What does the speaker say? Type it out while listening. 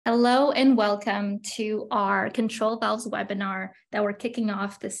Hello and welcome to our Control Valves webinar that we're kicking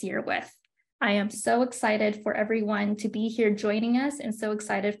off this year with. I am so excited for everyone to be here joining us and so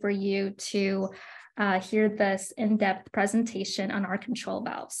excited for you to hear this in-depth presentation on our control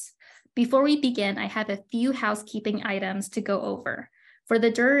valves. Before we begin, I have a few housekeeping items to go over. For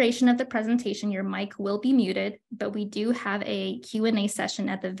the duration of the presentation, your mic will be muted, but we do have a Q&A session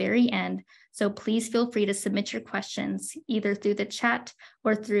at the very end, so please feel free to submit your questions either through the chat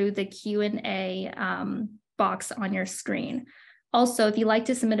or through the Q&A box on your screen. Also, if you'd like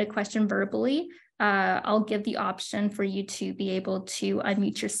to submit a question verbally, I'll give the option for you to be able to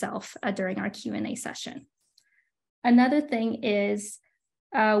unmute yourself during our Q&A session. Another thing is,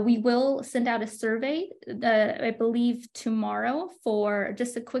 we will send out a survey, I believe tomorrow, for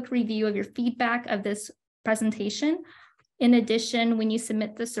just a quick review of your feedback of this presentation. In addition, when you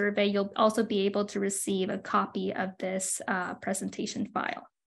submit the survey, you'll also be able to receive a copy of this presentation file.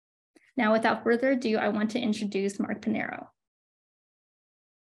 Now, without further ado, I want to introduce Mark Pinheiro.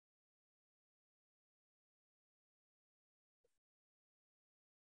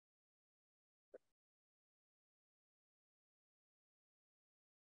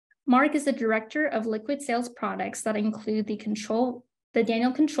 Mark is the Director of Liquid Sales Products that include the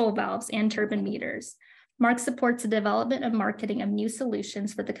Daniel control valves and turbine meters. Mark supports the development and marketing of new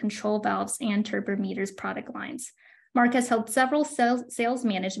solutions for the control valves and turbine meters product lines. Mark has held several sales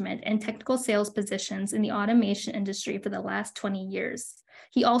management and technical sales positions in the automation industry for the last 20 years.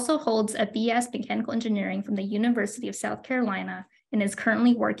 He also holds a BS Mechanical Engineering from the University of South Carolina and is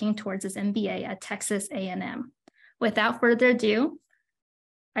currently working towards his MBA at Texas A&M. Without further ado,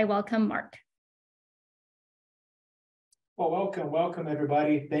 I welcome Mark. Well, welcome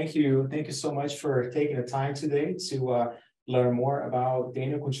everybody. Thank you so much for taking the time today to learn more about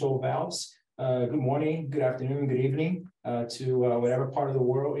Daniel control valves. Good morning, good afternoon, good evening to whatever part of the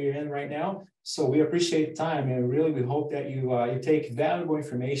world you're in right now. So we appreciate the time, and really we hope that you take valuable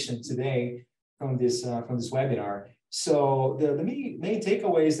information today from this webinar. So the main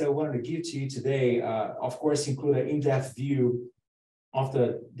takeaways that I wanted to give to you today, of course, include an in-depth view of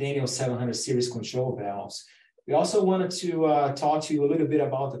the Daniel 700 series control valves. We also wanted to talk to you a little bit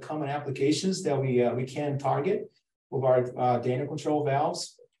about the common applications that we can target with our Daniel control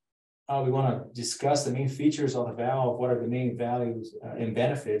valves. We want to discuss the main features of the valve, what are the main values and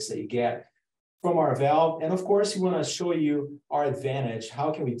benefits that you get from our valve. And of course, we want to show you our advantage.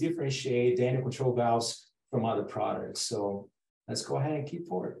 How can we differentiate Daniel control valves from other products? So let's go ahead and keep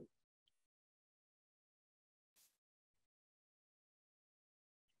forward.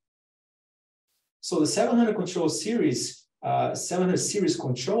 So the 700 control series, 700 series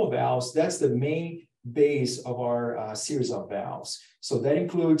control valves, that's the main base of our series of valves. So that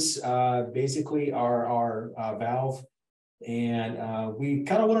includes basically our valve. And we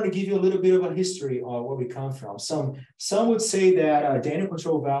kind of wanted to give you a little bit of a history of where we come from. Some would say that Daniel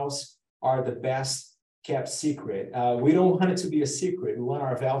control valves are the best kept secret. We don't want it to be a secret. We want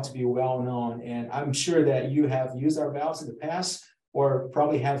our valve to be well known. And I'm sure that you have used our valves in the past, or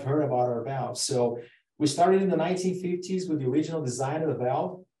probably have heard about our valves. So we started in the 1950s with the original design of the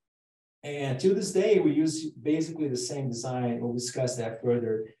valve. And to this day, we use basically the same design. We'll discuss that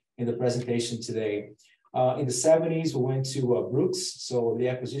further in the presentation today. In the 70s, we went to Brooks. So the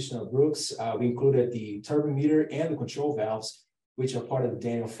acquisition of Brooks, we included the turbine meter and the control valves, which are part of the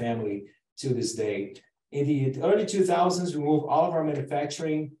Daniel family to this day. In the early 2000s, we moved all of our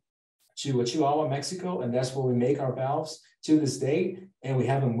manufacturing to Chihuahua, Mexico, and that's where we make our valves to this day, and we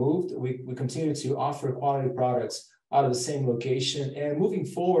haven't moved. We continue to offer quality products out of the same location. And moving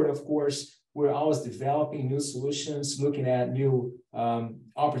forward, of course, we're always developing new solutions, looking at new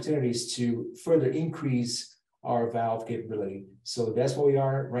opportunities to further increase our valve capability. So that's where we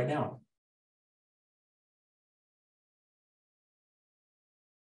are right now.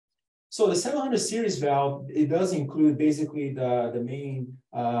 So the 700 series valve, it does include basically the main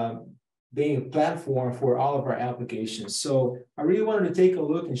platform for all of our applications. So I really wanted to take a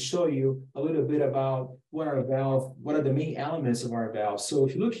look and show you a little bit about what are the main elements of our valve. So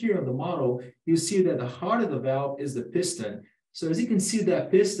if you look here on the model, you see that the heart of the valve is the piston. So as you can see,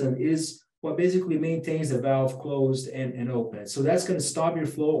 that piston is what basically maintains the valve closed and open. So that's going to stop your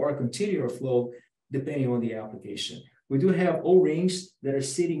flow or continue your flow depending on the application. We do have O-rings that are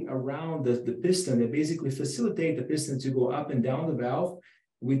sitting around the piston that basically facilitate the piston to go up and down the valve.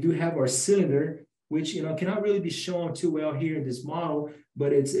 We do have our cylinder, which cannot really be shown too well here in this model,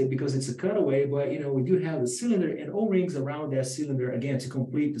 but it's because it's a cutaway. But we do have the cylinder and O-rings around that cylinder again to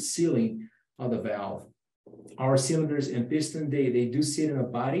complete the sealing of the valve. Our cylinders and piston, they do sit in a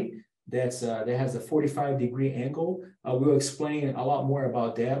body that has a 45-degree angle. We'll explain a lot more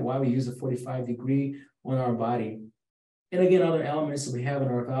about that, why we use a 45-degree on our body. And again, other elements that we have in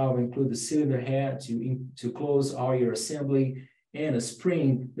our valve include the cylinder head to close all your assembly, and a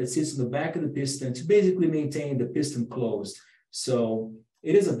spring that sits in the back of the piston to basically maintain the piston closed. So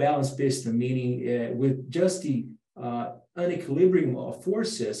it is a balanced piston, meaning with just the unequilibrium of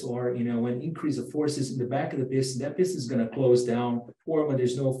forces, or when increase of forces in the back of the piston, that piston is going to close down. Or when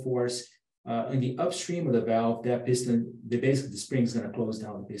there's no force in the upstream of the valve, that piston, basically the spring is going to close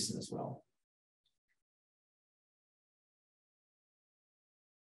down the piston as well.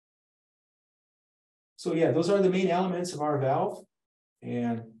 So yeah, those are the main elements of our valve.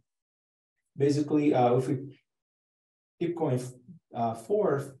 And basically, if we keep going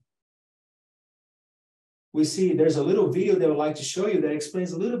forth, we see there's a little video that I would like to show you that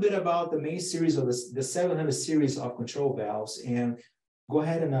explains a little bit about the main series of the 700 series of control valves. And go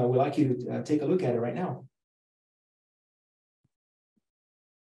ahead, and we'd like you to take a look at it right now.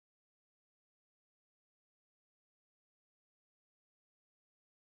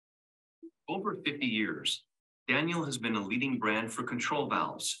 Over 50 years, Daniel has been a leading brand for control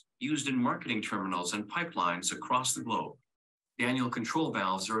valves used in marketing terminals and pipelines across the globe. Daniel control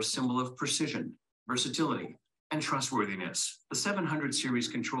valves are a symbol of precision, versatility, and trustworthiness. The 700 series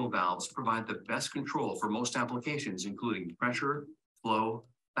control valves provide the best control for most applications, including pressure, flow,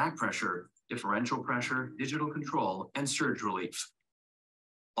 back pressure, differential pressure, digital control, and surge relief.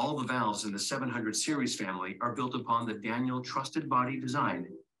 All the valves in the 700 series family are built upon the Daniel trusted body design,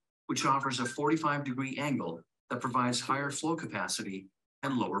 which offers a 45-degree angle that provides higher flow capacity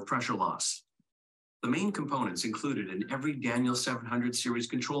and lower pressure loss. The main components included in every Daniel 700 series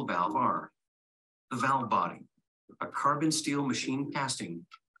control valve are the valve body, a carbon steel machine casting,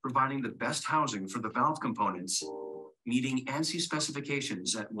 providing the best housing for the valve components, meeting ANSI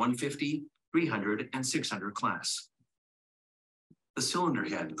specifications at 150, 300, and 600 class. The cylinder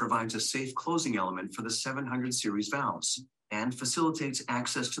head provides a safe closing element for the 700 series valves and facilitates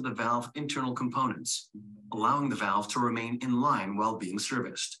access to the valve internal components, allowing the valve to remain in line while being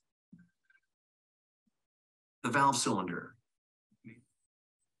serviced. The valve cylinder.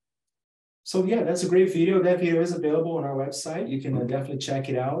 So yeah, that's a great video. That video is available on our website. You can definitely check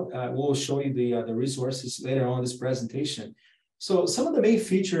it out. We'll show you the resources later on in this presentation. So some of the main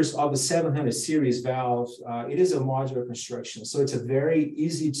features of the 700 series valve, it is a modular construction. So it's a very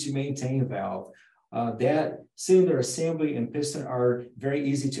easy to maintain valve. That cylinder assembly and piston are very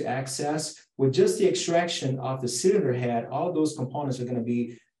easy to access. With just the extraction of the cylinder head, all those components are going to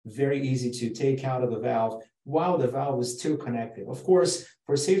be very easy to take out of the valve while the valve is still connected. Of course,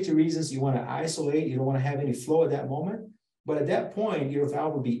 for safety reasons, you want to isolate. You don't want to have any flow at that moment. But at that point, your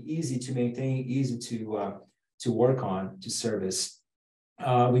valve will be easy to maintain, easy to work on, to service.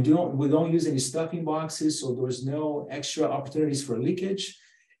 We don't use any stuffing boxes, so there's no extra opportunities for leakage.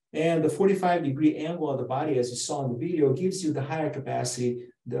 And the 45-degree angle of the body, as you saw in the video, gives you the higher capacity,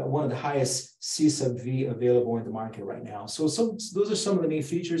 one of the highest C sub V available in the market right now. So those are some of the main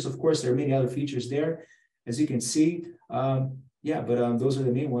features. Of course, there are many other features there, as you can see. Those are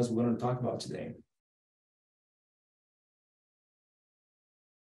the main ones we're going to talk about today.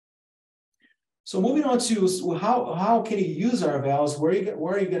 So moving on to how can you use our valves? Where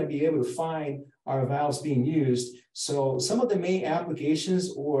are you going to be able to find our valves being used? So some of the main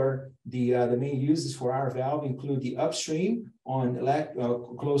applications or the main uses for our valve include the upstream on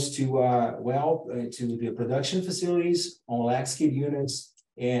close to to the production facilities, on LAC skid units,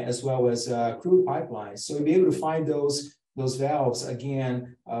 and as well as crude pipelines. So you'll be able to find those valves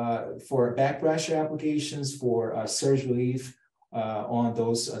again for back pressure applications, for surge relief, on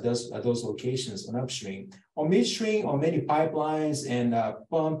those locations on upstream. On midstream, on many pipelines and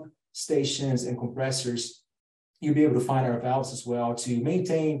pump stations and compressors, you'll be able to find our valves as well to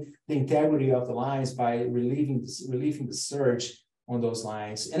maintain the integrity of the lines by relieving the surge on those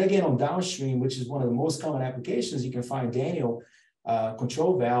lines. And again, on downstream, which is one of the most common applications, you can find Daniel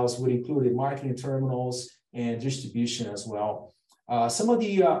control valves would include in marketing terminals and distribution as well. Some of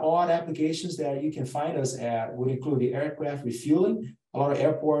the odd applications that you can find us at would include the aircraft refueling. A lot of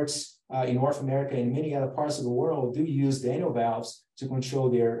airports in North America and many other parts of the world do use Daniel valves to control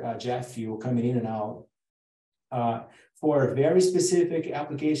their jet fuel coming in and out. For very specific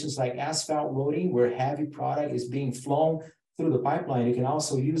applications like asphalt loading, where heavy product is being flown through the pipeline, you can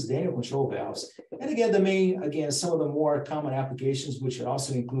also use Daniel control valves. And again, some of the more common applications, which would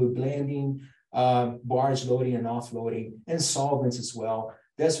also include blending, barge loading and offloading, and solvents as well.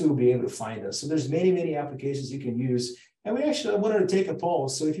 That's where you'll be able to find us. So there's many applications you can use. And we actually wanted to take a poll.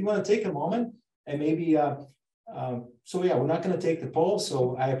 So if you want to take a moment and maybe So yeah, we're not going to take the poll,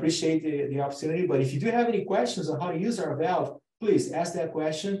 so I appreciate the opportunity, but if you do have any questions on how to use our valve, please ask that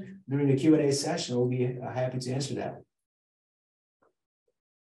question during the Q&A session. We'll be happy to answer that.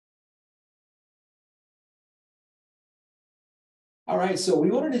 All right, so we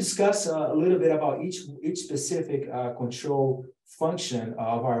wanted to discuss a little bit about each specific control function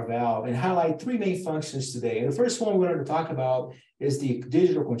of our valve and highlight three main functions today. And the first one we wanted to talk about is the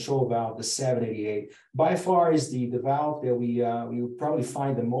digital control valve, the 788. By far is the valve that we will probably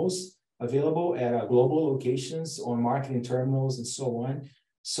find the most available at global locations on marketing terminals and so on.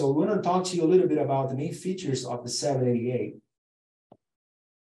 So we want to talk to you a little bit about the main features of the 788.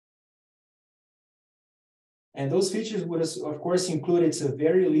 And those features would, of course, include it's a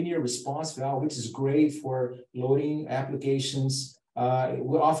very linear response valve, which is great for loading applications.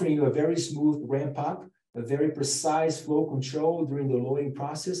 We're offering you a very smooth ramp up, a very precise flow control during the loading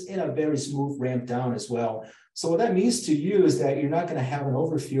process, and a very smooth ramp down as well. So what that means to you is that you're not going to have an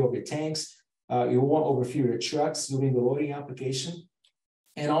overfill of your tanks. You won't overfill your trucks during the loading application.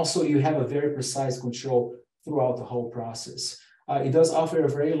 And also you have a very precise control throughout the whole process. It does offer a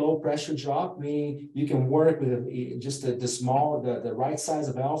very low pressure drop, meaning you can work with just the right size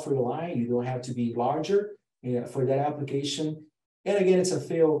of valve for your line. You don't have to be larger for that application. And again, it's a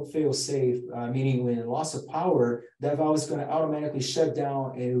fail safe, meaning when loss of power, that valve is going to automatically shut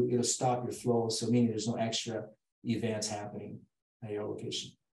down and it'll stop your flow. So meaning there's no extra events happening at your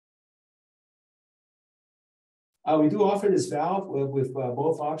location. We do offer this valve with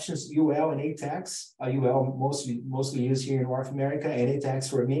both options, UL and ATAX. UL mostly used here in North America, and ATAX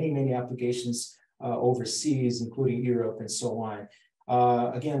for many applications overseas, including Europe and so on.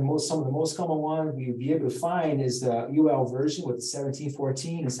 Again, some of the most common ones we'll be able to find is the UL version with the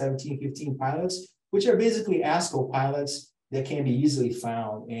 1714 and 1715 pilots, which are basically ASCO pilots that can be easily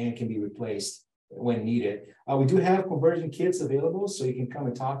found and can be replaced when needed. We do have conversion kits available, so you can come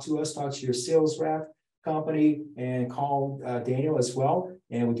and talk to us, talk to your sales rep company, and call Daniel as well.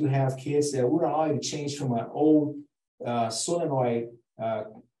 And we do have kits that would allow you to change from an old solenoid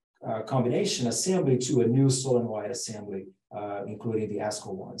combination assembly to a new solenoid assembly, including the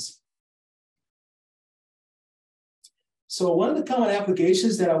ASCO ones. So one of the common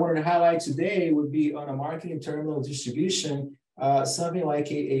applications that I wanted to highlight today would be on a marketing terminal distribution, something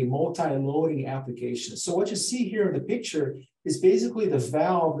like a multi-loading application. So what you see here in the picture is basically the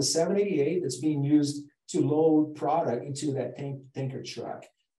valve, the 788, that's being used to load product into that tanker truck.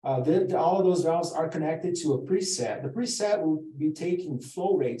 All of those valves are connected to a preset. The preset will be taking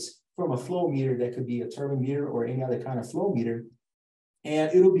flow rates from a flow meter that could be a turbine meter or any other kind of flow meter,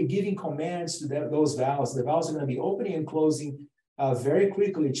 and it will be giving commands to those valves. The valves are going to be opening and closing very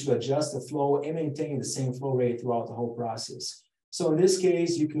quickly to adjust the flow and maintain the same flow rate throughout the whole process. So in this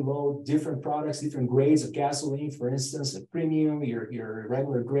case, you can load different products, different grades of gasoline, for instance, a premium, your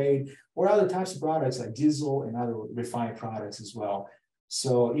regular grade, or other types of products like diesel and other refined products as well.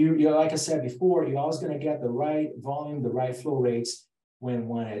 So you like I said before, you're always going to get the right volume, the right flow rates when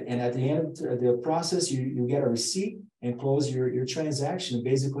wanted. And at the end of the process, you get a receipt and close your transaction.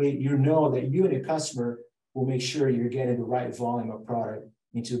 Basically, you know that you and your customer will make sure you're getting the right volume of product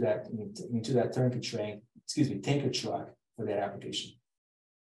into that tanker truck for that application.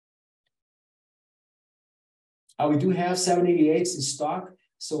 We do have 788s in stock,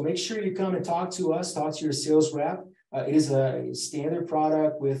 so make sure you come and talk to us, talk to your sales rep. It is a standard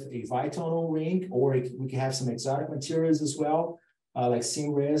product with a Vitonal ring, or we can have some exotic materials as well, like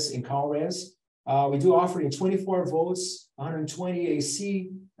Simres and Calres. We do offer in 24 volts, 120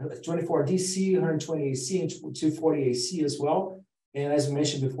 AC, 24 DC, 120 AC, and 240 AC as well. And as we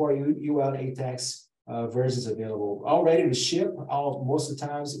mentioned before, UL and ATAX versions available, all ready to ship, most of the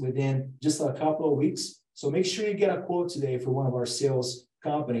times within just a couple of weeks. So make sure you get a quote today for one of our sales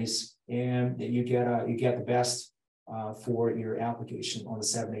companies, and you get the best for your application on the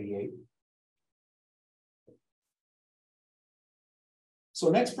 788. So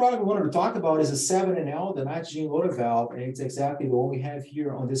next product we wanted to talk about is a 7NL, the nitrogen loader valve, and it's exactly the one we have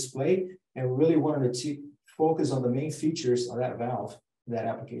here on display. And we really wanted to focus on the main features of that valve, that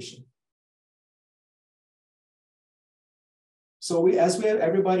application. So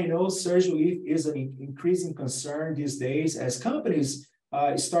everybody knows, surge relief is an increasing concern these days as companies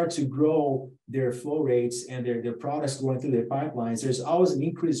start to grow their flow rates and their products going through their pipelines. There's always an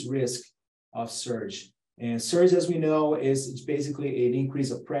increased risk of surge. And surge, as we know, is basically an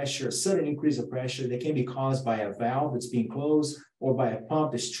increase of pressure, a sudden increase of pressure that can be caused by a valve that's being closed or by a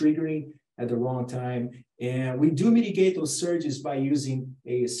pump that's triggering at the wrong time. And we do mitigate those surges by using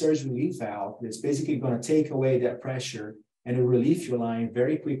a surge relief valve that's basically going to take away that pressure and it will relieve your line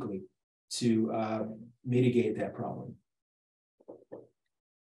very quickly. mitigate that problem.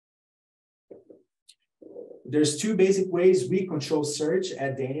 There's two basic ways we control surge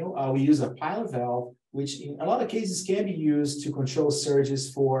at Daniel. We use a pilot valve, which in a lot of cases can be used to control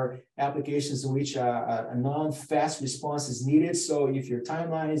surges for applications in which a non-fast response is needed. So if your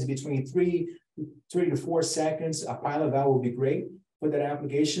timeline is between 3 to 4 seconds, a pilot valve will be great for that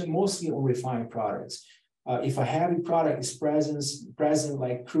application, mostly on refined products. If a heavy product is present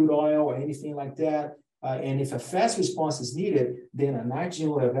like crude oil or anything like that, and if a fast response is needed, then a nitrogen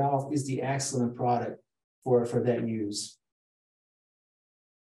loader valve is the excellent product for that use.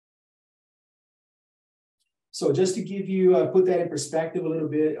 So just to give you, put that in perspective a little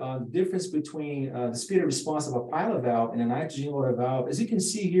bit, the difference between the speed of response of a pilot valve and a nitrogen loader valve, as you can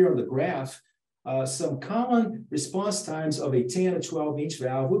see here on the graph, some common response times of a 10 or 12-inch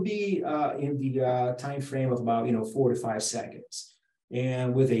valve would be in the time frame of about 4 to 5 seconds.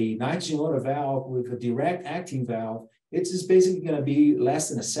 And with a nitrogen loader valve, with a direct acting valve, it's just basically going to be less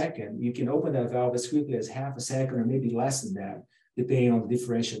than a second. You can open that valve as quickly as half a second or maybe less than that, depending on the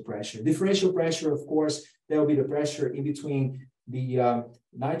differential pressure. Differential pressure, of course, that will be the pressure in between the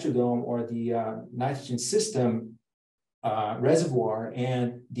nitrodome or the nitrogen system reservoir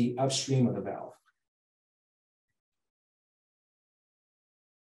and the upstream of the valve.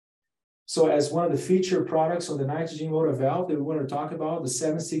 So as one of the featured products on the nitrogen loader valve that we want to talk about, the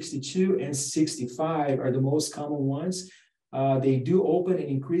 762 and 65 are the most common ones. They do open in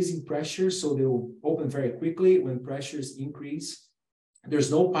increasing pressure, so they will open very quickly when pressures increase.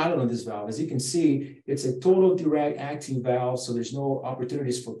 There's no pilot on this valve. As you can see, it's a total direct acting valve, so there's no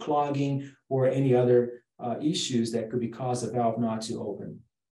opportunities for clogging or any other issues that could be cause a valve not to open.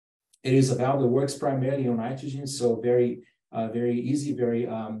 It is a valve that works primarily on nitrogen, so very easy, very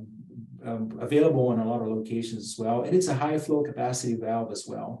available in a lot of locations as well. And it's a high flow capacity valve as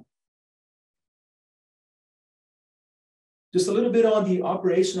well. Just a little bit on the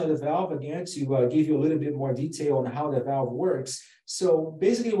operation of the valve, again, to give you a little bit more detail on how the valve works. So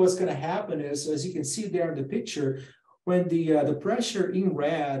basically what's going to happen is, as you can see there in the picture, when the pressure in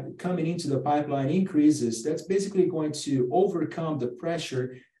red coming into the pipeline increases, that's basically going to overcome the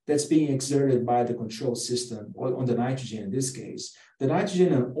pressure that's being exerted by the control system, or on the nitrogen in this case. The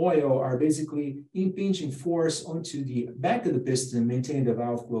nitrogen and oil are basically impinging force onto the back of the piston, maintaining the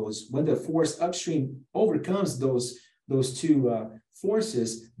valve closed. When the force upstream overcomes those two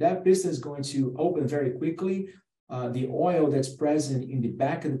forces, that piston is going to open very quickly. The oil that's present in the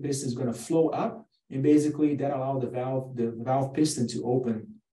back of the piston is going to flow up, and basically that allows the valve piston to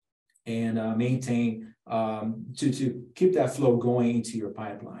open and maintain to keep that flow going into your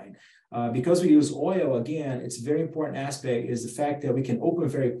pipeline. Because we use oil, again, it's a very important aspect is the fact that we can open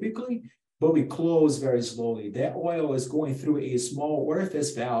very quickly, but we close very slowly. That oil is going through a small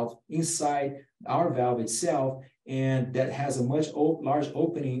orifice valve inside our valve itself, and that has a much large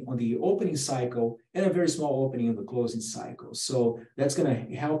opening on the opening cycle and a very small opening on the closing cycle. So that's going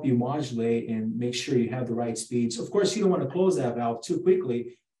to help you modulate and make sure you have the right speed. So of course, you don't want to close that valve too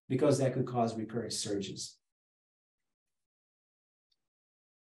quickly, because that could cause recurrent surges.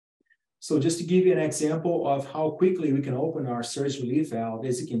 So just to give you an example of how quickly we can open our surge relief valve,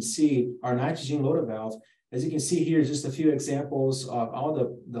 as you can see, our nitrogen loader valve, as you can see here, just a few examples of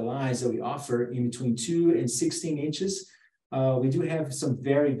all the lines that we offer in between 2 and 16 inches. We do have some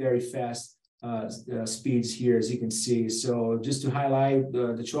very, very fast speeds here, as you can see. So just to highlight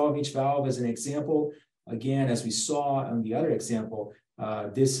the 12-inch valve as an example, again, as we saw on the other example,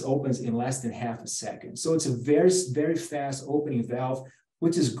 this opens in less than half a second. So it's a very, very fast opening valve,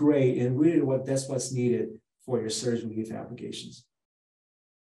 which is great, and really that's what's needed for your surge relief applications.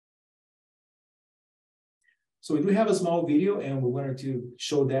 So we do have a small video, and we wanted to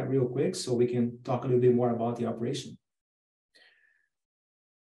show that real quick so we can talk a little bit more about the operation.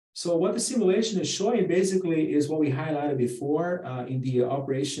 So what the simulation is showing basically is what we highlighted before in the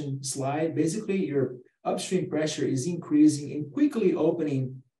operation slide. Basically, your upstream pressure is increasing and quickly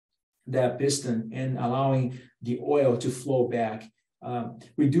opening that piston and allowing the oil to flow back.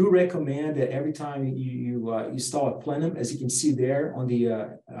 We do recommend that every time you install a plenum, as you can see there on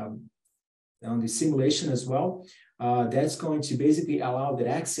the simulation as well, that's going to basically allow that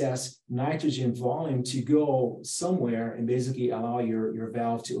excess nitrogen volume to go somewhere and basically allow your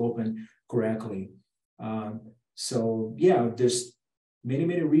valve to open correctly. So yeah, there's many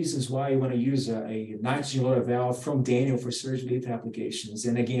reasons why you want to use a nitrogen loader valve from Daniel for surge relief applications.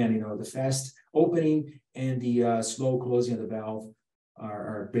 And again, the fast opening and the slow closing of the valve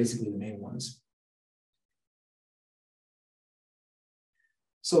are basically the main ones.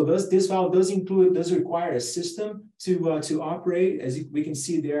 So this valve does require a system to operate. As we can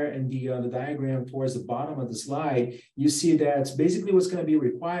see there in the diagram towards the bottom of the slide, you see that basically what's going to be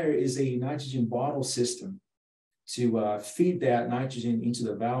required is a nitrogen bottle system to feed that nitrogen into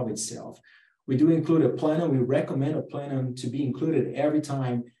the valve itself. We do include a plenum. We recommend a plenum to be included every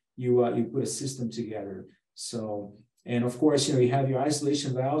time you put a system together. So, and of course, you have your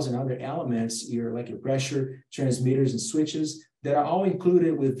isolation valves and other elements, like your pressure transmitters and switches that are all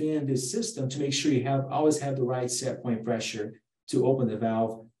included within this system to make sure you always have the right set point pressure to open the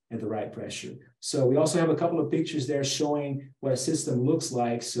valve at the right pressure. So we also have a couple of pictures there showing what a system looks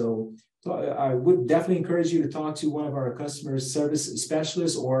like. So I would definitely encourage you to talk to one of our customer service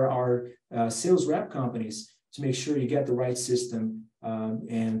specialists or our sales rep companies to make sure you get the right system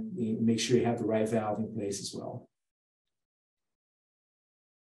and make sure you have the right valve in place as well.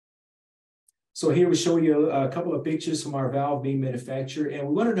 So here we show you a couple of pictures from our valve being manufactured, and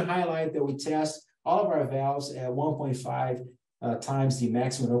we wanted to highlight that we test all of our valves at 1.5 times the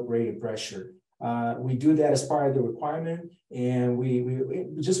maximum operating pressure. We do that as part of the requirement, and we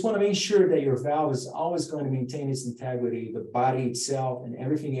just want to make sure that your valve is always going to maintain its integrity, the body itself and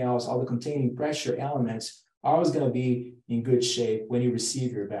everything else, all the containing pressure elements are always going to be in good shape when you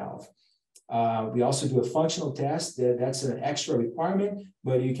receive your valve. We also do a functional test. That's an extra requirement,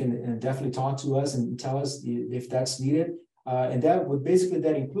 but you can definitely talk to us and tell us if that's needed. And what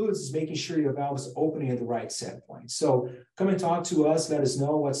that includes is making sure your valve is opening at the right set point. So come and talk to us, let us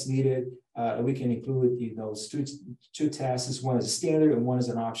know what's needed. We can include those two tests. One is a standard and one is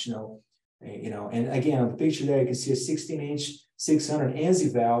an optional. And again, on the picture there, you can see a 16-inch 600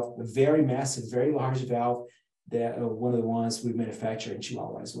 ANSI valve, a very massive, very large valve, that one of the ones we manufacture in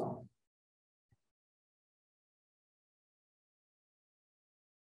Chihuahua as well.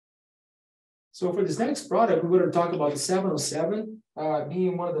 So for this next product, we're going to talk about the 707,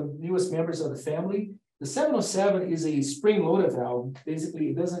 being one of the newest members of the family. The 707 is a spring-loaded valve. Basically,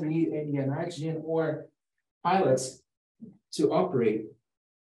 it doesn't need any nitrogen or pilots to operate.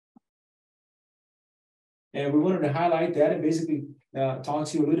 And we wanted to highlight that and basically talk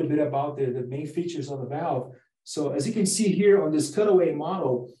to you a little bit about the main features of the valve. So as you can see here on this cutaway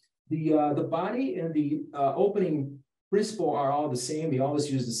model, the body and the opening principle are all the same. We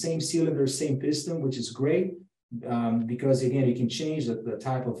always use the same cylinder, same piston, which is great because, again, you can change the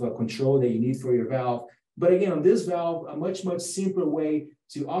type of control that you need for your valve. But again, on this valve, a much simpler way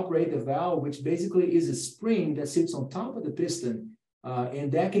to operate the valve, which basically is a spring that sits on top of the piston,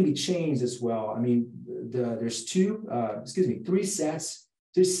 and that can be changed as well. I mean, there's three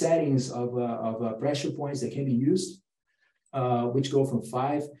settings of pressure points that can be used, which go from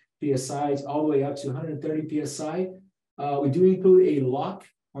 5 psi all the way up to 130 psi. We do include a lock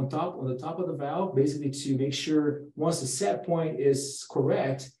on the top of the valve, basically to make sure once the set point is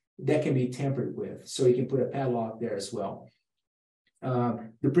correct, that can be tampered with. So you can put a padlock there as well.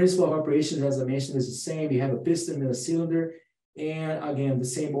 The principle of operation, as I mentioned, is the same. You have a piston and a cylinder, and again, the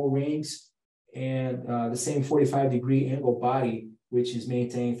same O-rings and the same 45-degree angle body, which is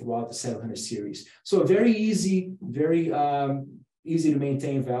maintained throughout the 700 series. So a very easy to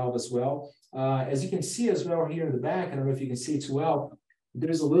maintain valve as well. As you can see as well here in the back, I don't know if you can see it too well,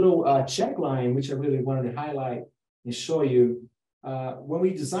 there's a little check line, which I really wanted to highlight and show you. When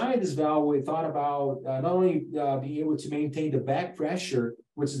we designed this valve, we thought about not only being able to maintain the back pressure,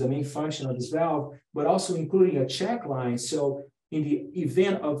 which is the main function of this valve, but also including a check line. So in the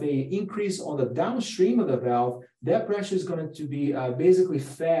event of an increase on the downstream of the valve, that pressure is going to be basically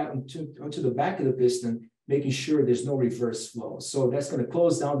fed onto the back of the piston, making sure there's no reverse flow. So that's going to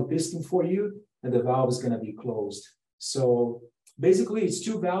close down the piston for you, and the valve is going to be closed. So basically, it's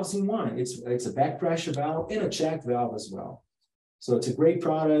two valves in one. It's a back pressure valve and a check valve as well. So it's a great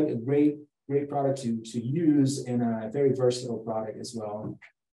product, a great product to use, and a very versatile product as well.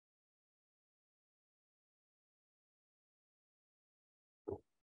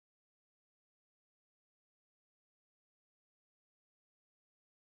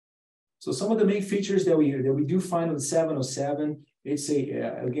 So some of the main features that we do find on the 707, it's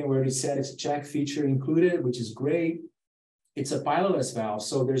again, we already said it's a check feature included, which is great. It's a pilotless valve,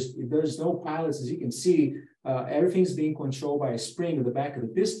 so there's no pilots, as you can see. Everything's being controlled by a spring at the back of the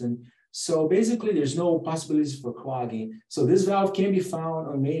piston. So basically, there's no possibilities for clogging. So this valve can be found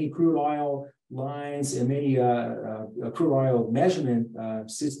on many crude oil lines and many crude oil measurement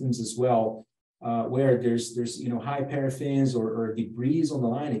systems as well, where there's high paraffins or debris on the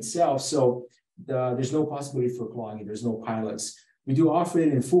line itself. So there's no possibility for clogging. There's no pilots. We do offer it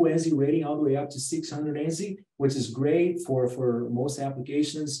in full ANSI rating all the way up to 600 ANSI, which is great for most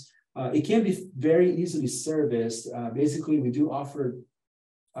applications. It can be very easily serviced. Basically, we do offer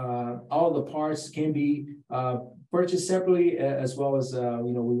all the parts can be purchased separately, as well as we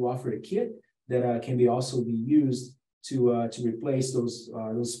offer a kit that can also be used to replace those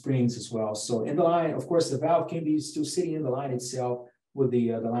springs as well. So in the line, of course, the valve can be still sitting in the line itself with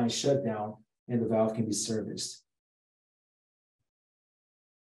the line shut down, and the valve can be serviced.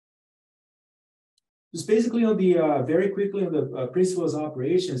 Just basically on the very quickly on the principles of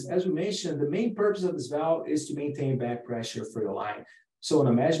operations, as we mentioned, the main purpose of this valve is to maintain back pressure for your line. So on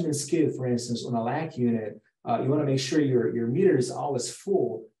a measurement skid, for instance, on a LAC unit, you want to make sure your meter is always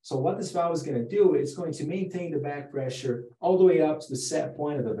full. So what this valve is going to do, it's going to maintain the back pressure all the way up to the set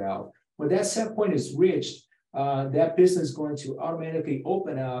point of the valve. When that set point is reached, that piston is going to automatically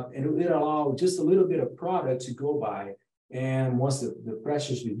open up, and it will allow just a little bit of product to go by. And once the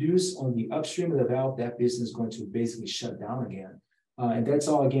pressure is reduced on the upstream of the valve, that piston is going to basically shut down again. And that's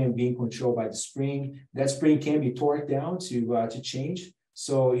all, again, being controlled by the spring. That spring can be torqued down to change.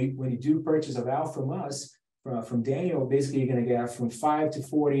 So when you do purchase a valve from us, from Daniel, basically you're going to get from 5 to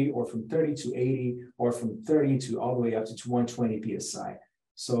 40, or from 30 to 80, or from 30 to all the way up to 120 PSI.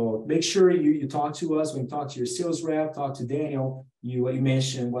 So make sure you talk to us. When you talk to your sales rep, talk to Daniel, you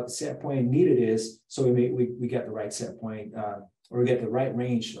mention what the set point needed is, so we get the right set point, or we get the right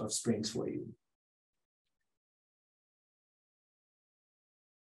range of springs for you.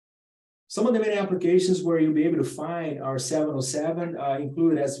 Some of the main applications where you'll be able to find our 707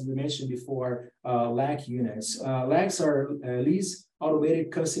 include, as we mentioned before, LAC units. LACs are lease automated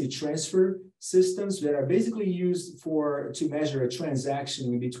custody transfer systems that are basically used to measure a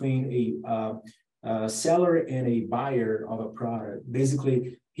transaction between a seller and a buyer of a product.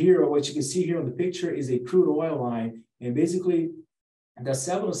 Basically, here, what you can see here on the picture is a crude oil line, and basically the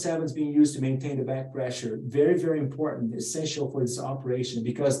 707 is being used to maintain the back pressure. Very, very important, essential for this operation,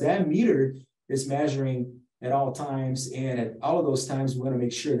 because that meter is measuring at all times, and at all of those times, we want to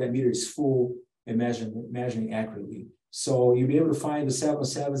make sure that meter is full and measuring accurately. So you'll be able to find the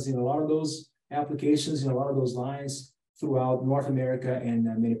 707s in a lot of those applications, in a lot of those lines throughout North America and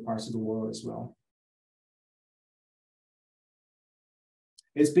many parts of the world as well.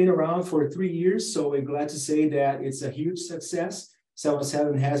 It's been around for 3 years, so we're glad to say that it's a huge success.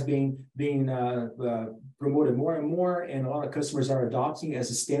 707 has been being promoted more and more, and a lot of customers are adopting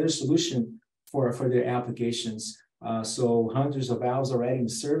as a standard solution for their applications. So hundreds of valves already in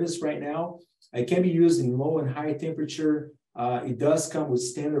service right now. It can be used in low and high temperature. It does come with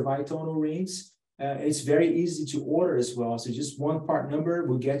standard bitonal rings. It's very easy to order as well. So just one part number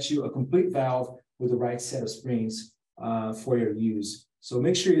will get you a complete valve with the right set of springs for your use. So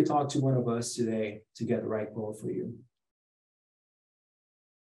make sure you talk to one of us today to get the right quote for you.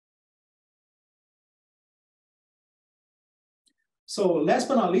 So last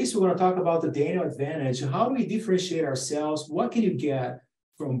but not least, we're going to talk about the Daniel advantage. How do we differentiate ourselves? What can you get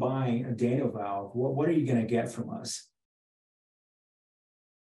from buying a Daniel valve? What are you going to get from us?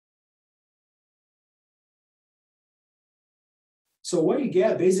 So what you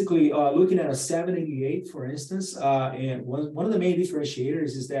get, basically, looking at a 788, for instance, and one of the main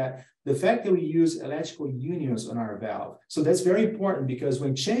differentiators is that the fact that we use electrical unions on our valve. So that's very important, because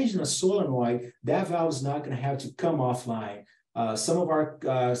when changing a solenoid, that valve is not going to have to come offline. Some of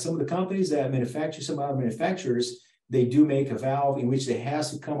the companies that manufacture, some other manufacturers, they do make a valve in which it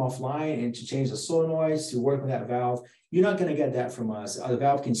has to come offline and to change the solenoids to work with that valve. You're not going to get that from us. The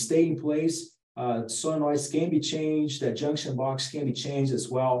valve can stay in place. Solenoids can be changed. That junction box can be changed as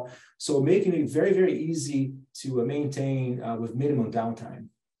well. So making it very, very easy to maintain with minimum downtime.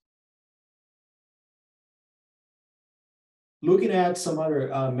 Looking at some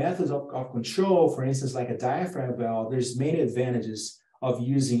other methods of control, for instance, like a diaphragm valve, there's many advantages of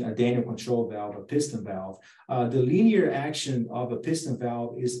using a Daniel control valve, a piston valve. The linear action of a piston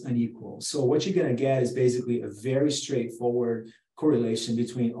valve is unequal. So what you're going to get is basically a very straightforward correlation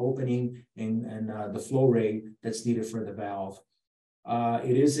between opening and the flow rate that's needed for the valve.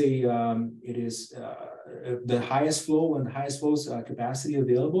 It is the highest flow and the highest flow capacity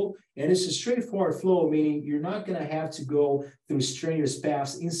available, and it's a straightforward flow, meaning you're not going to have to go through strenuous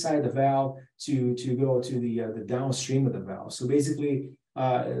paths inside the valve to go to the downstream of the valve. So basically,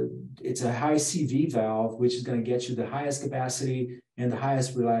 it's a high CV valve, which is going to get you the highest capacity and the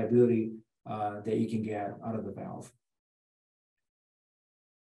highest reliability that you can get out of the valve.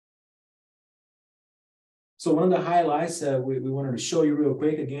 So one of the highlights that we wanted to show you real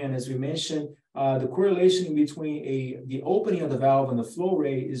quick, again, as we mentioned, the correlation between the opening of the valve and the flow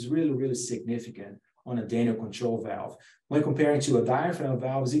rate is really, really significant on a Daniel control valve. When comparing to a diaphragm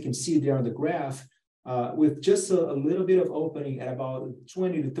valve, as you can see there on the graph, with just a little bit of opening at about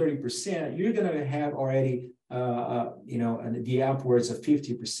 20 to 30%, you're going to have already the upwards of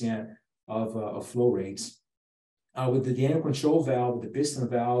 50% of flow rates. With the Daniel control valve, with the piston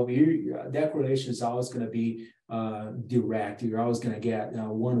valve, that correlation is always going to be direct. You're always going to get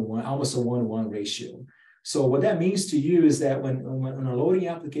 1-to-1, almost a 1-to-1 ratio. So what that means to you is that when loading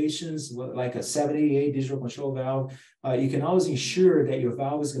applications like a 788 digital control valve, you can always ensure that your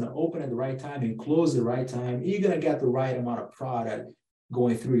valve is going to open at the right time and close at the right time. You're going to get the right amount of product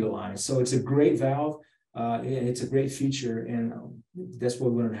going through your line. So it's a great valve. It's a great feature, and that's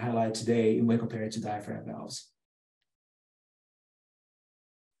what we're going to highlight today when comparing to diaphragm valves.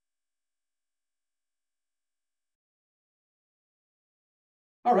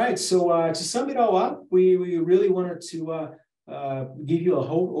 All right, so to sum it all up, we really wanted to give you a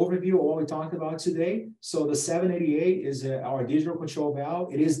whole overview of what we talked about today. So the 788 is our digital control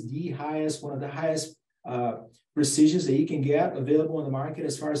valve. It is one of the highest precisions that you can get available in the market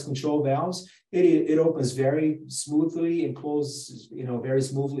as far as control valves. It opens very smoothly and closes, very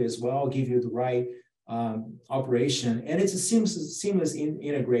smoothly as well, give you the right operation, and it's a seamless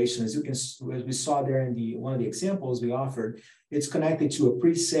integration. As we saw there in one of the examples we offered, it's connected to a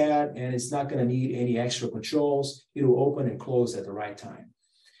preset, and it's not going to need any extra controls. It will open and close at the right time.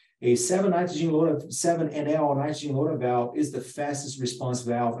 A 7 NL nitrogen loader valve is the fastest response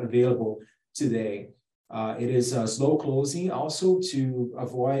valve available today. It is slow closing also to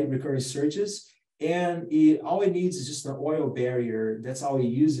avoid recurring surges. And all it needs is just an oil barrier. That's all it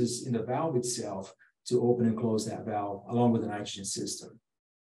uses in the valve itself to open and close that valve along with the nitrogen system.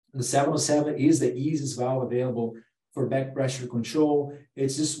 The 707 is the easiest valve available for back pressure control.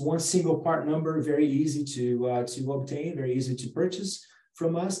 It's just one single part number, very easy to obtain, very easy to purchase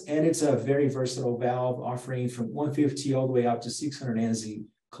from us. And it's a very versatile valve offering from 150 all the way up to 600 NZ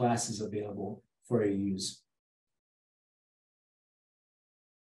classes available for your use.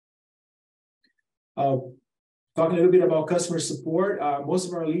 Talking a little bit about customer support, most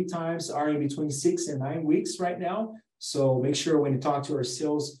of our lead times are in between 6 and 9 weeks right now. So make sure when you talk to our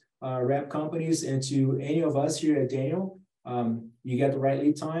sales rep companies and to any of us here at Daniel, you get the right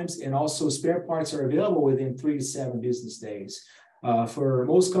lead times, and also spare parts are available within 3 to 7 business days. For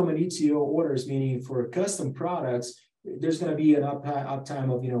most common ETO orders, meaning for custom products, there's going to be an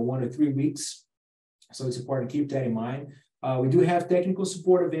uptime of 1 to 3 weeks. So it's important to keep that in mind. We do have technical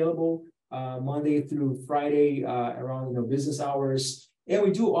support available Monday through Friday around business hours, and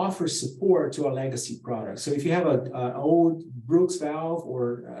we do offer support to our legacy products. So if you have an old Brooks valve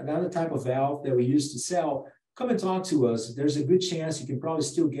or another type of valve that we used to sell, come and talk to us. There's a good chance you can probably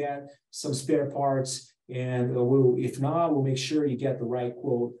still get some spare parts, and if not, we'll make sure you get the right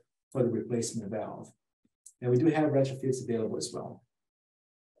quote for the replacement valve. And we do have retrofits available as well.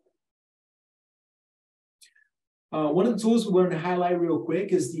 One of the tools we wanted to highlight real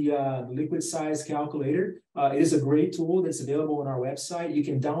quick is the liquid size calculator. It is a great tool that's available on our website. You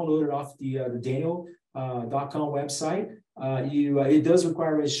can download it off the Daniel.com website. It does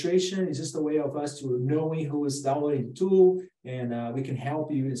require registration. It's just a way of us to knowing who is downloading the tool, and we can help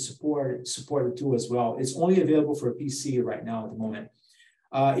you and support the tool as well. It's only available for a PC right now at the moment.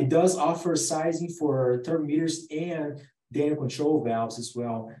 It does offer sizing for thermometers and Daniel control valves as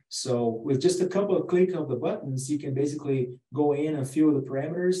well. So with just a couple of clicks of the buttons, you can basically go in and fill the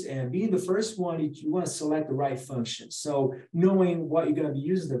parameters, and being the first one, you want to select the right function. So knowing what you're going to be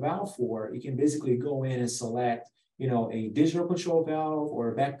using the valve for, you can basically go in and select, a digital control valve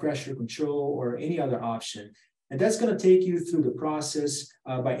or a back pressure control or any other option. And that's going to take you through the process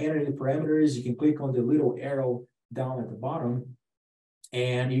by entering the parameters. You can click on the little arrow down at the bottom,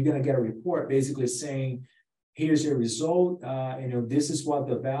 and you're going to get a report basically saying, here's your result. This is what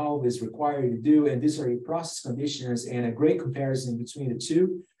the valve is required to do, and these are your process conditions, and a great comparison between the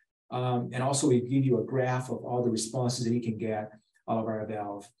two. And also, we give you a graph of all the responses that you can get out of our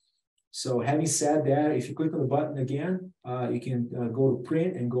valve. So, having said that, if you click on the button again, you can go to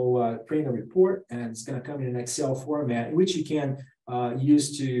print and go print a report, and it's going to come in an Excel format, which you can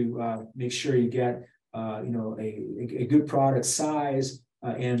use to make sure you get a good product size.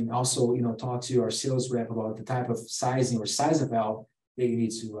 And also, talk to our sales rep about the type of sizing or size of valve that you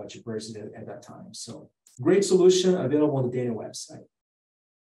need to purchase at that time. So, great solution available on the Daniel website.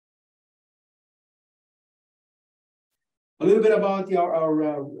 A little bit about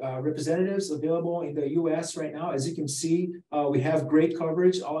our representatives available in the U.S. right now. As you can see, we have great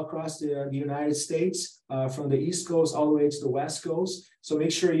coverage all across the United States, from the East Coast all the way to the West Coast. So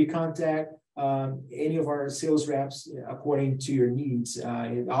make sure you contact any of our sales reps according to your needs.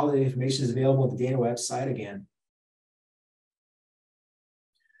 All the information is available on the Daniel website again.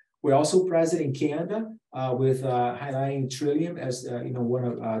 We're also present in Canada with highlighting Trillium as one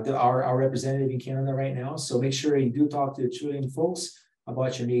of our representative in Canada right now. So make sure you do talk to the Trillium folks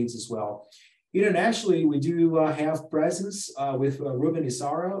about your needs as well. Internationally, we do have presence with Ruben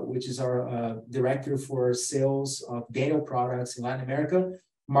Isara, which is our director for sales of Daniel products in Latin America.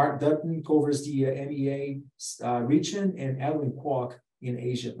 Mark Dutton covers the MEA region, and Edwin Kwok in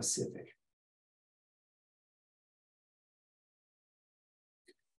Asia Pacific.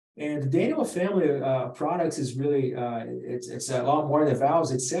 And the Daniel family of products is really, it's a lot more than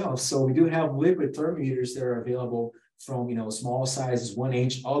valves itself. So we do have liquid thermometers that are available from, small sizes, 1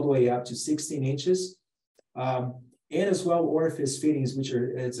 inch, all the way up to 16 inches. And as well, orifice fittings,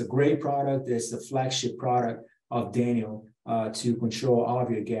 it's a great product. It's the flagship product of Daniel to control all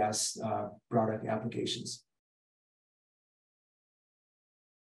of your gas product applications.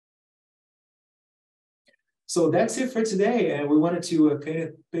 So that's it for today. And we wanted to pay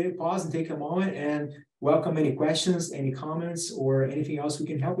a pause and take a moment and welcome any questions, any comments, or anything else we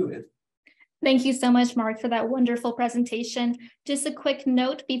can help you with. Thank you so much, Mark, for that wonderful presentation. Just a quick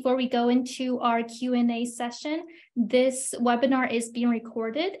note before we go into our Q&A session. This webinar is being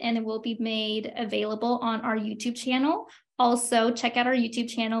recorded and it will be made available on our YouTube channel. Also, check out our YouTube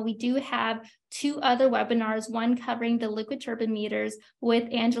channel. We do have 2 other webinars, one covering the liquid turbine meters with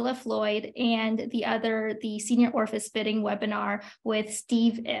Angela Floyd, and the other, the senior orifice fitting webinar with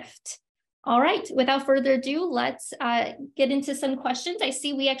Steve Ift. All right, without further ado, let's get into some questions. I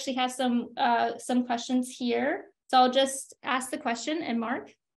see we actually have some questions here. So I'll just ask the question, and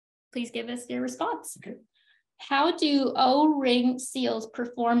Mark, please give us your response. Okay. How do O-ring seals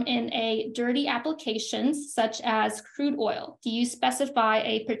perform in a dirty applications such as crude oil? Do you specify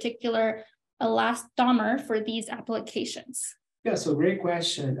a particular elastomer for these applications? Yeah, so great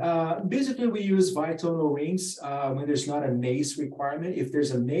question. Basically, we use Viton O-rings when there's not a NACE requirement. If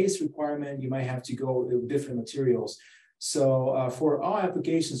there's a NACE requirement, you might have to go with different materials. So for all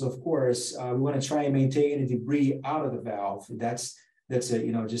applications, of course, we want to try and maintain any debris out of the valve. That's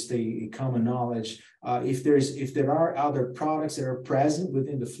just a common knowledge. If there are other products that are present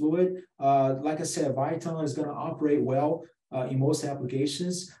within the fluid, like I said, Viton is going to operate well in most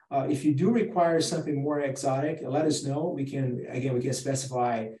applications. If you do require something more exotic, let us know. We can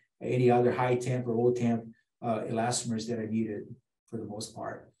specify any other high temp or low temp elastomers that are needed for the most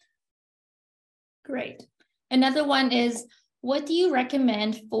part. Great. Another one is, what do you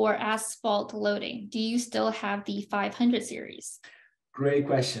recommend for asphalt loading? Do you still have the 500 series? Great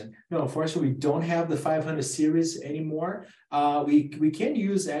question. No, unfortunately, we don't have the 500 series anymore. We can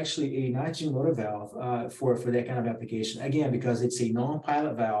use actually a nitrogen loader valve for that kind of application. Again, because it's a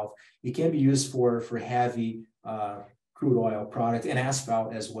non-pilot valve, it can be used for heavy crude oil product and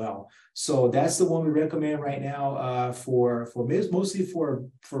asphalt as well. So that's the one we recommend right now mostly for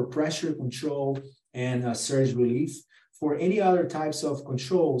pressure control and surge relief. For any other types of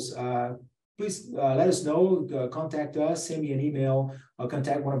controls, please let us know, contact us, send me an email,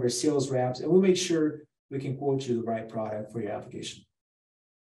 contact one of our sales reps, and we'll make sure we can quote you the right product for your application.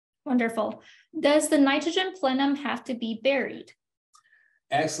 Wonderful. Does the nitrogen plenum have to be buried?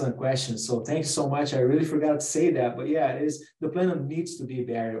 Excellent question. So thanks so much. I really forgot to say that, but yeah, it is. The plenum needs to be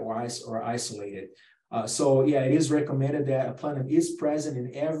buried or isolated. So yeah, it is recommended that a plenum is present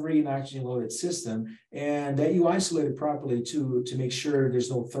in every nitrogen loaded system and that you isolate it properly to make sure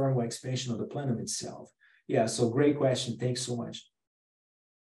there's no thermal expansion of the plenum itself. Yeah, so great question. Thanks so much.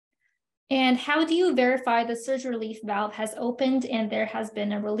 And how do you verify the surge relief valve has opened and there has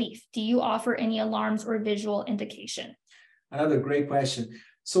been a relief? Do you offer any alarms or visual indication? Another great question.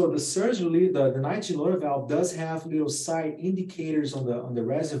 So the surge relief, the nitrogen loader valve does have little side indicators on the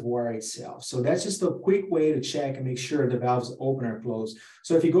reservoir itself. So that's just a quick way to check and make sure the valve is open or closed.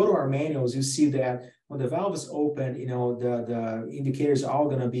 So if you go to our manuals, you see that when the valve is open, the indicators are all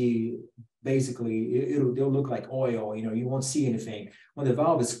going to be basically, they'll look like oil, you won't see anything. When the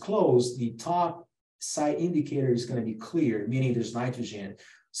valve is closed, the top side indicator is going to be clear, meaning there's nitrogen.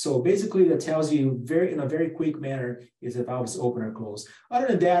 So basically that tells you in a very quick manner if the valve is open or closed. Other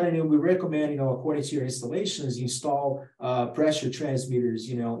than that, we recommend, according to your installations, you install pressure transmitters,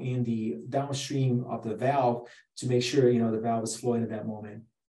 in the downstream of the valve to make sure, the valve is flowing at that moment.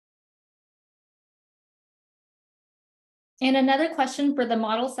 And another question for the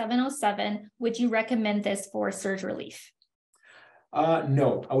Model 707, would you recommend this for surge relief?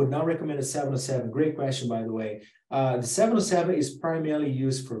 No, I would not recommend a 707. Great question, by the way. The 707 is primarily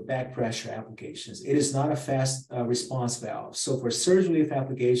used for back pressure applications. It is not a fast response valve. So for surge relief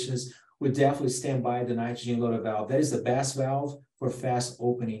applications, we definitely stand by the nitrogen loader valve. That is the best valve for fast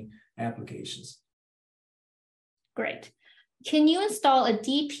opening applications. Great. Can you install a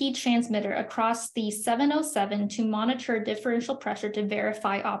DP transmitter across the 707 to monitor differential pressure to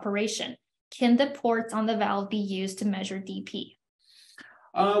verify operation? Can the ports on the valve be used to measure DP?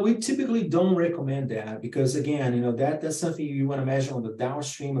 We typically don't recommend that because, again, that's something you want to measure on the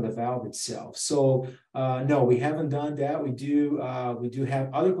downstream of the valve itself. So no, we haven't done that. We do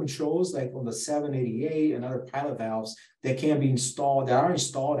have other controls like on the 788 and other pilot valves that can be installed, that are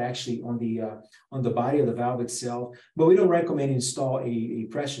installed actually on the body of the valve itself. But we don't recommend install a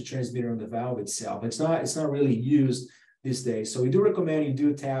pressure transmitter on the valve itself. It's not really used these days. So we do recommend you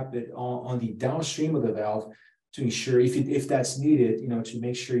do tap it on the downstream of the valve to ensure if that's needed, to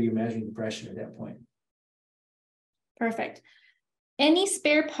make sure you're measuring the pressure at that point. Perfect. Any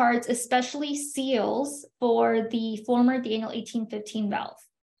spare parts, especially seals, for the former Daniel 1815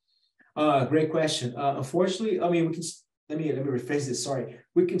 valve? Great question. Unfortunately, I mean, let me rephrase this. Sorry,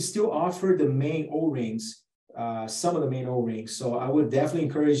 we can still offer the main O-rings, some of the main O-rings. So I would definitely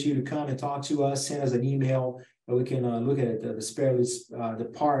encourage you to come and talk to us, send us an email, and we can look at the spare list,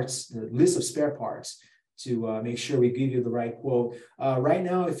 the list of spare parts, to make sure we give you the right quote. Right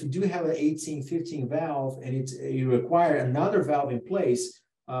now, if you do have an 1815 valve and you require another valve in place,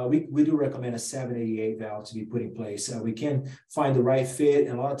 we do recommend a 788 valve to be put in place. We can find the right fit,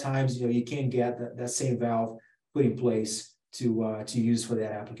 and a lot of times, you can get that same valve put in place to use for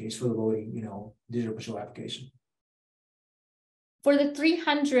that application, for the loading, digital control application. For the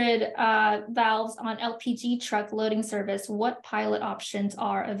 300 valves on LPG truck loading service, what pilot options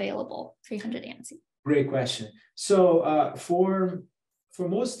are available? 300 ANSI. Great question. So for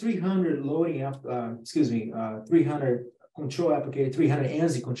most 300 loading up, 300 control application, 300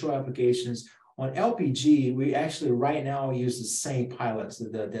 ANSI control applications on LPG, we actually right now use the same pilots,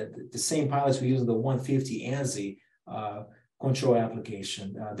 the same pilots we use in the 150 ANSI control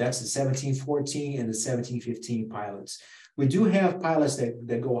application. That's the 1714 and the 1715 pilots. We do have pilots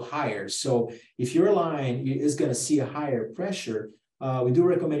that go higher. So if your line is going to see a higher pressure, we do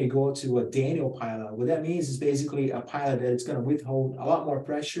recommend you go to a Daniel pilot. What that means is basically a pilot that is going to withhold a lot more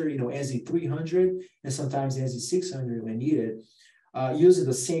pressure, ANSI 300 and sometimes ANSI 600 when needed, using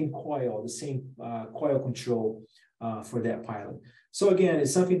the same coil, coil control for that pilot. So again,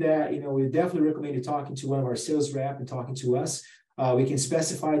 it's something that, we definitely recommend you talking to one of our sales rep and talking to us. We can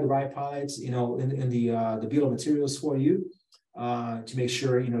specify the right pilots, in the bill of materials for you to make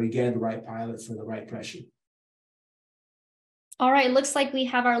sure, you get the right pilot for the right pressure. All right, looks like we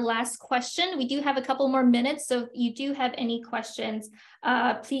have our last question. We do have a couple more minutes, so if you do have any questions,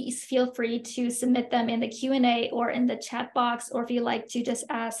 please feel free to submit them in the Q&A or in the chat box, or if you'd like to just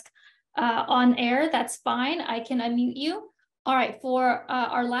ask on air, that's fine. I can unmute you. All right, for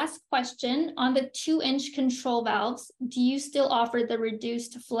our last question, on the 2-inch control valves, do you still offer the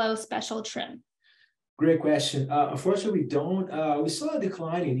reduced flow special trim? Great question. Unfortunately, we don't. We saw a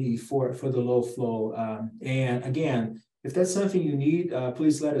decline in need for the low flow. And again, if that's something you need,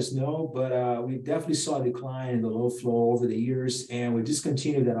 please let us know. But we definitely saw a decline in the low flow over the years, and we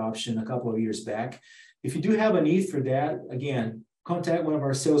discontinued that option a couple of years back. If you do have a need for that, again, contact one of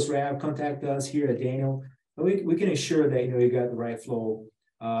our sales rep, contact us here at Daniel. We can ensure that you got the right flow,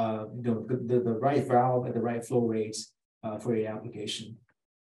 the right valve at the right flow rates for your application.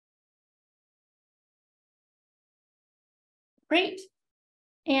 Great.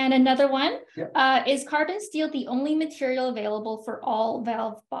 And another one, yep. Is carbon steel the only material available for all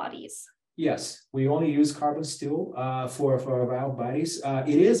valve bodies? Yes, we only use carbon steel for our valve bodies.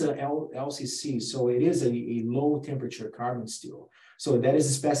 It is an LCC, so it is a low temperature carbon steel. So that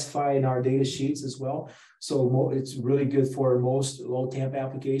is specified in our data sheets as well. So it's really good for most low temp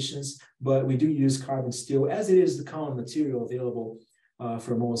applications, but we do use carbon steel as it is the common material available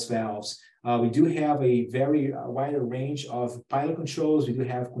for most valves. We do have a very wider range of pilot controls. We do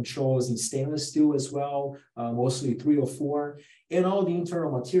have controls in stainless steel as well, mostly 304, and all the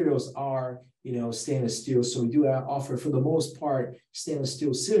internal materials are, stainless steel. So we do offer, for the most part, stainless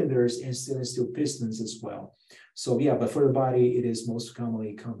steel cylinders and stainless steel pistons as well. So yeah, but for the body, it is most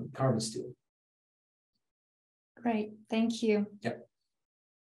commonly carbon steel. Great, thank you. Yep.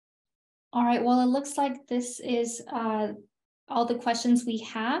 All right, well, it looks like this is all the questions we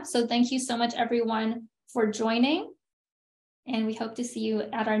have. So thank you so much, everyone, for joining. And we hope to see you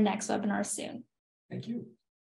at our next webinar soon. Thank you.